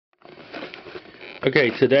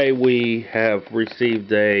Okay, today we have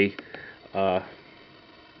received a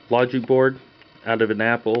logic board out of an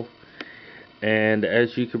Apple, and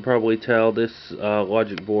as you can probably tell, this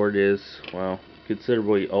logic board is, well,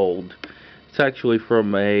 considerably old. It's actually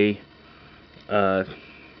from I want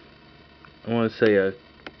to say a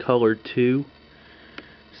Color 2.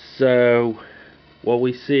 So what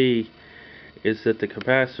we see is that the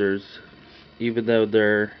capacitors, even though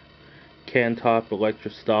they're can-top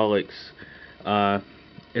electrostatics,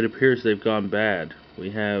 it appears they've gone bad.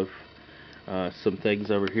 We have some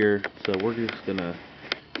things over here, so we're just gonna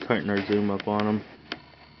tighten our zoom up on them,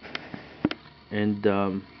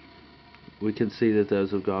 and we can see that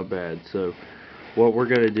those have gone bad. So what we're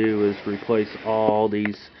gonna do is replace all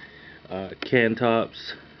these can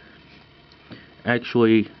tops.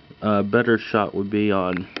 Actually, a better shot would be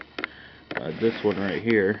on this one right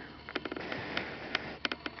here.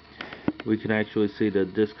 We can actually see the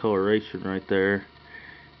discoloration right there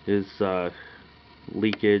is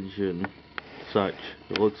leakage and such.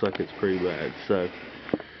 It looks like it's pretty bad. So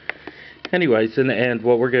anyways, in the end,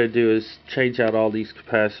 what we're going to do is change out all these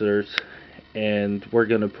capacitors, and we're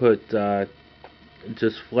going to put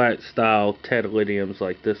just flat style titaniums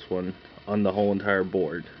like this one on the whole entire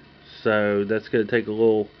board. So that's going to take a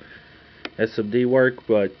little SMD work,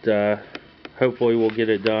 but hopefully we'll get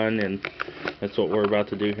it done, and that's what we're about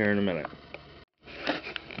to do here in a minute.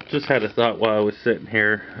 Just had a thought while I was sitting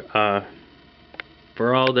here.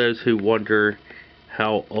 For all those who wonder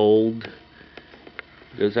how old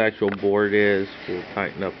this actual board is, we'll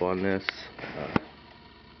tighten up on this.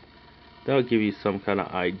 That'll give you some kind of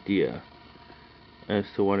idea as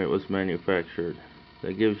to when it was manufactured.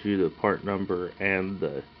 That gives you the part number and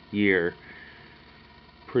the year,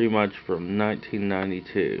 pretty much from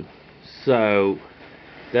 1992. So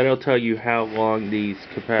that'll tell you how long these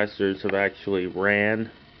capacitors have actually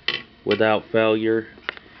ran without failure,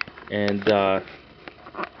 and how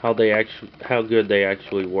good they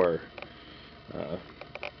actually were.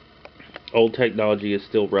 Old technology is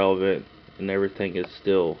still relevant, and everything is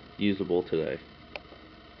still usable today.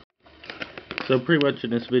 So pretty much in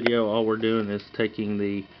this video, all we're doing is taking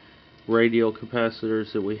the radial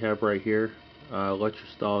capacitors that we have right here,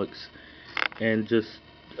 electrostatics, and just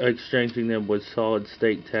exchanging them with solid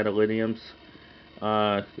state titaniums.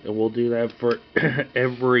 And we'll do that for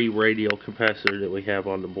every radial capacitor that we have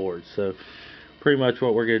on the board. So pretty much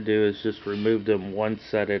what we're going to do is just remove them one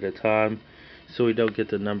set at a time, so we don't get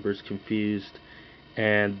the numbers confused,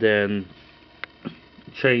 and then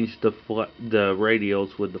change the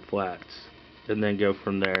radials with the flats, and then go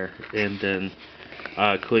from there, and then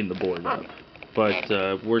clean the board up. But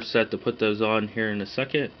we're set to put those on here in a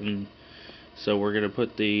second, and so we're going to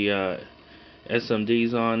put the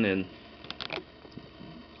SMDs on, and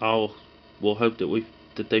we'll hope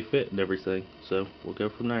that they fit and everything. So we'll go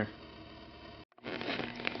from there.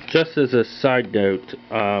 Just as a side note,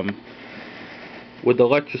 with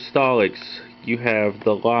electrostatics, you have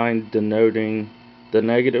the line denoting the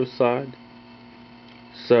negative side.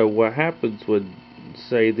 So what happens with,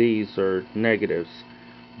 say, these are negatives,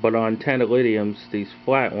 but on titaniums, these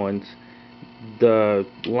flat ones, the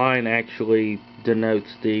line actually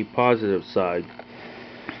denotes the positive side.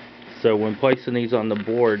 So when placing these on the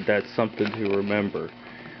board, that's something to remember.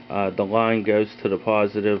 The line goes to the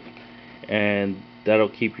positive, and that'll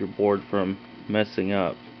keep your board from messing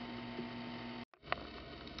up.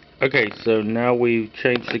 Okay, so now we've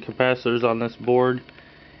changed the capacitors on this board,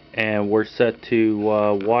 and we're set to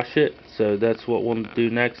wash it. So that's what we'll do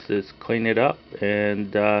next, is clean it up,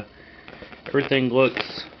 and everything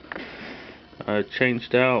looks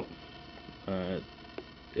changed out.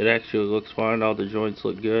 It actually looks fine. All the joints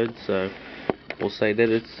look good, so we'll say that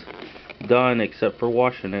it's done except for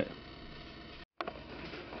washing it.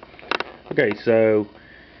 Okay, so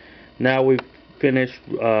now we've finished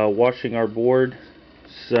washing our board,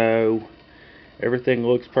 so everything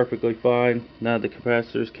looks perfectly fine. Now the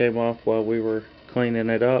capacitors came off while we were cleaning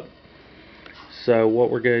it up. So what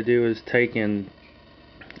we're going to do is take and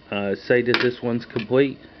say that this one's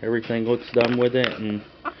complete. Everything looks done with it, and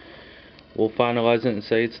we'll finalize it and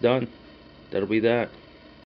say it's done. That'll be that.